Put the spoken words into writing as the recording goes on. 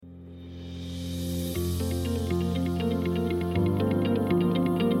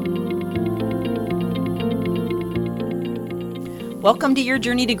Welcome to Your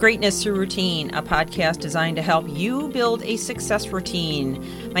Journey to Greatness Through Routine, a podcast designed to help you build a success routine.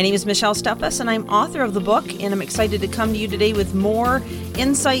 My name is Michelle Steffes, and I'm author of the book, and I'm excited to come to you today with more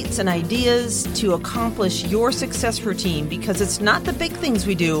insights and ideas to accomplish your success routine, because it's not the big things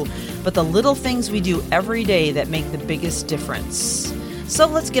we do, but the little things we do every day that make the biggest difference. So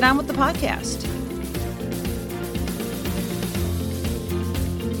let's get on with the podcast.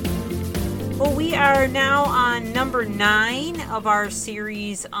 Well, we are now on number 9 of our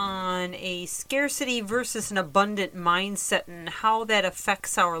series on a scarcity versus an abundant mindset and how that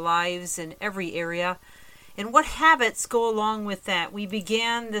affects our lives in every area and what habits go along with that. We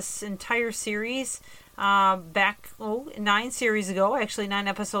began this entire series back 9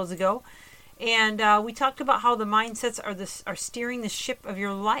 episodes ago. And we talked about how the mindsets are steering the ship of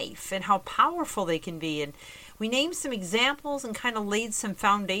your life and how powerful they can be. And we named some examples and kind of laid some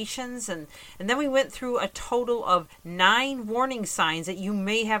foundations. And then we went through a total of 9 warning signs that you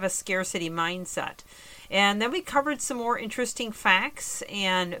may have a scarcity mindset. And then we covered some more interesting facts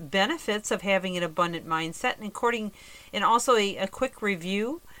and benefits of having an abundant mindset, and also a quick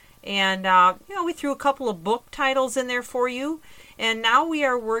review. And, we threw a couple of book titles in there for you. And now we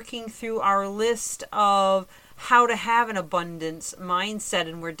are working through our list of how to have an abundance mindset.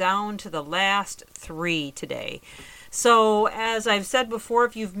 And we're down to the last 3 today. So as I've said before,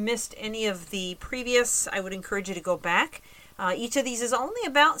 if you've missed any of the previous, I would encourage you to go back. Each of these is only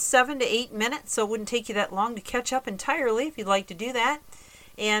about 7 to 8 minutes, so it wouldn't take you that long to catch up entirely if you'd like to do that.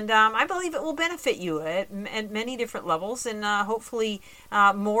 And I believe it will benefit you at many different levels, and hopefully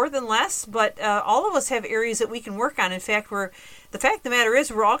more than less. But all of us have areas that we can work on. In fact, the fact of the matter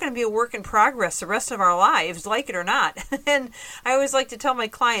is we're all going to be a work in progress the rest of our lives, like it or not. And I always like to tell my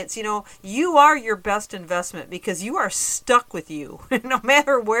clients, you are your best investment because you are stuck with you. No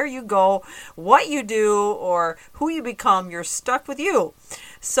matter where you go, what you do, or who you become, you're stuck with you.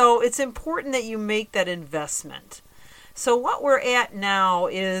 So it's important that you make that investment. So what we're at now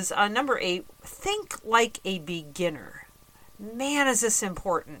is number 8, think like a beginner. Man, is this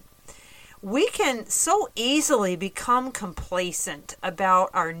important. We can so easily become complacent about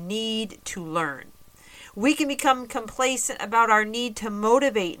our need to learn. We can become complacent about our need to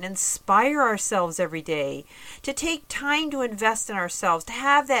motivate and inspire ourselves every day, to take time to invest in ourselves, to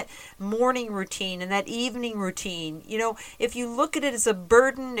have that morning routine and that evening routine. If you look at it as a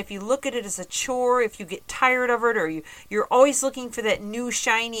burden, if you look at it as a chore, if you get tired of it, or you're always looking for that new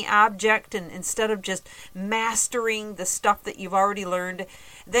shiny object and instead of just mastering the stuff that you've already learned,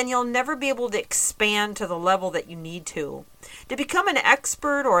 then you'll never be able to expand to the level that you need to. To become an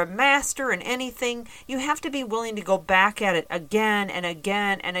expert or a master in anything, you have to be willing to go back at it again and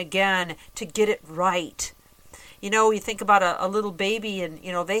again and again to get it right. You think about a little baby, and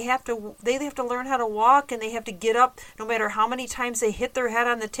they have to learn how to walk, and they have to get up no matter how many times they hit their head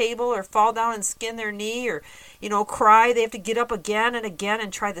on the table or fall down and skin their knee or cry. They have to get up again and again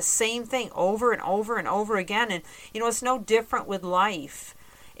and try the same thing over and over and over again. And it's no different with life.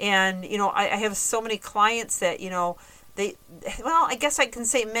 And I have so many clients that I guess I can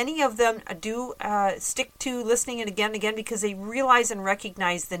say many of them do stick to listening and again because they realize and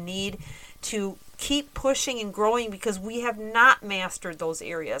recognize the need to keep pushing and growing because we have not mastered those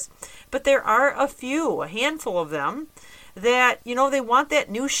areas. But there are a handful of them that, they want that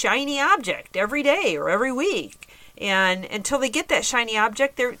new shiny object every day or every week. And until they get that shiny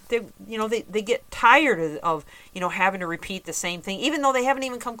object, they get tired of having to repeat the same thing, even though they haven't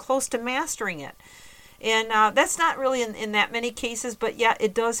even come close to mastering it. And that's not really in that many cases, but yeah,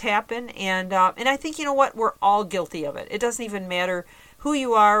 it does happen. And I think, we're all guilty of it. It doesn't even matter who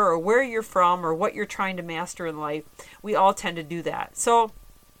you are or where you're from or what you're trying to master in life. We all tend to do that. So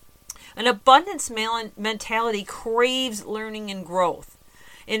an abundance mentality craves learning and growth.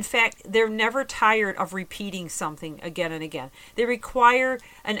 In fact, they're never tired of repeating something again and again. They require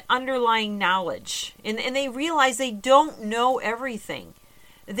an underlying knowledge, and they realize they don't know everything.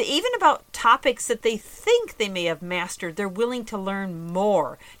 Even about topics that they think they may have mastered, they're willing to learn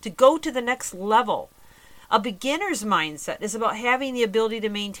more, to go to the next level. A beginner's mindset is about having the ability to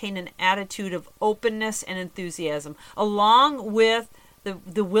maintain an attitude of openness and enthusiasm, along with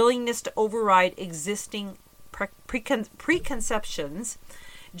the willingness to override existing preconceptions,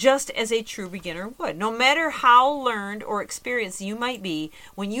 just as a true beginner would. No matter how learned or experienced you might be,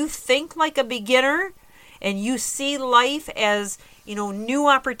 when you think like a beginner and you see life as, new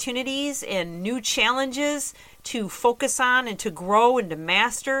opportunities and new challenges to focus on and to grow and to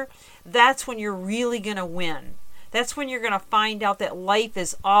master, that's when you're really going to win. That's when you're going to find out that life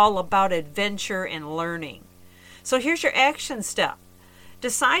is all about adventure and learning. So here's your action step.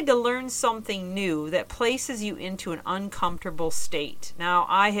 Decide to learn something new that places you into an uncomfortable state. Now,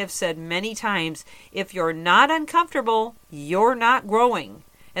 I have said many times, if you're not uncomfortable, you're not growing.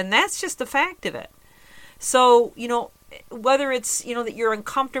 And that's just the fact of it. So, whether it's, that you're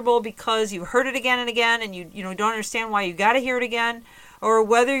uncomfortable because you've heard it again and again and you don't understand why you got to hear it again, or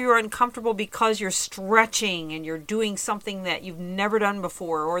whether you're uncomfortable because you're stretching and you're doing something that you've never done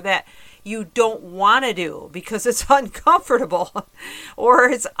before, or that you don't want to do because it's uncomfortable, or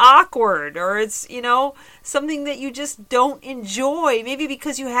it's awkward, or it's, something that you just don't enjoy, maybe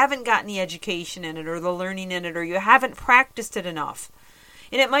because you haven't gotten the education in it or the learning in it, or you haven't practiced it enough.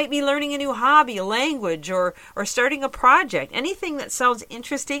 And it might be learning a new hobby, a language, or starting a project. Anything that sounds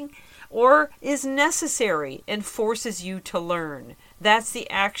interesting or is necessary and forces you to learn. That's the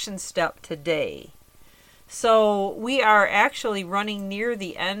action step today. So we are actually running near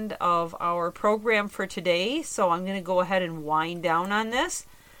the end of our program for today. So I'm going to go ahead and wind down on this.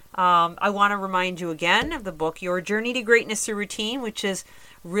 I want to remind you again of the book, Your Journey to Greatness Through Routine, which is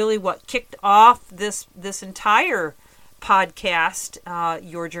really what kicked off this entire podcast,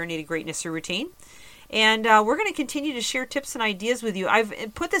 Your Journey to Greatness Through Routine. And we're going to continue to share tips and ideas with you. I've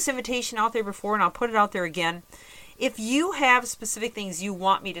put this invitation out there before, and I'll put it out there again. If you have specific things you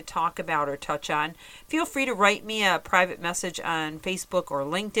want me to talk about or touch on, feel free to write me a private message on Facebook or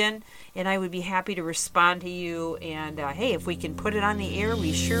LinkedIn, and I would be happy to respond to you. And hey, if we can put it on the air,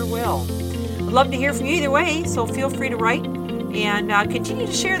 we sure will. I'd love to hear from you either way, so feel free to write and continue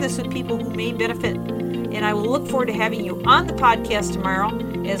to share this with people who may benefit. And I will look forward to having you on the podcast tomorrow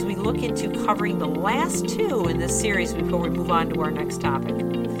as we look into covering the last two in this series before we move on to our next topic.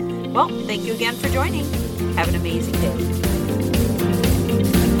 Well, thank you again for joining. Have an amazing day.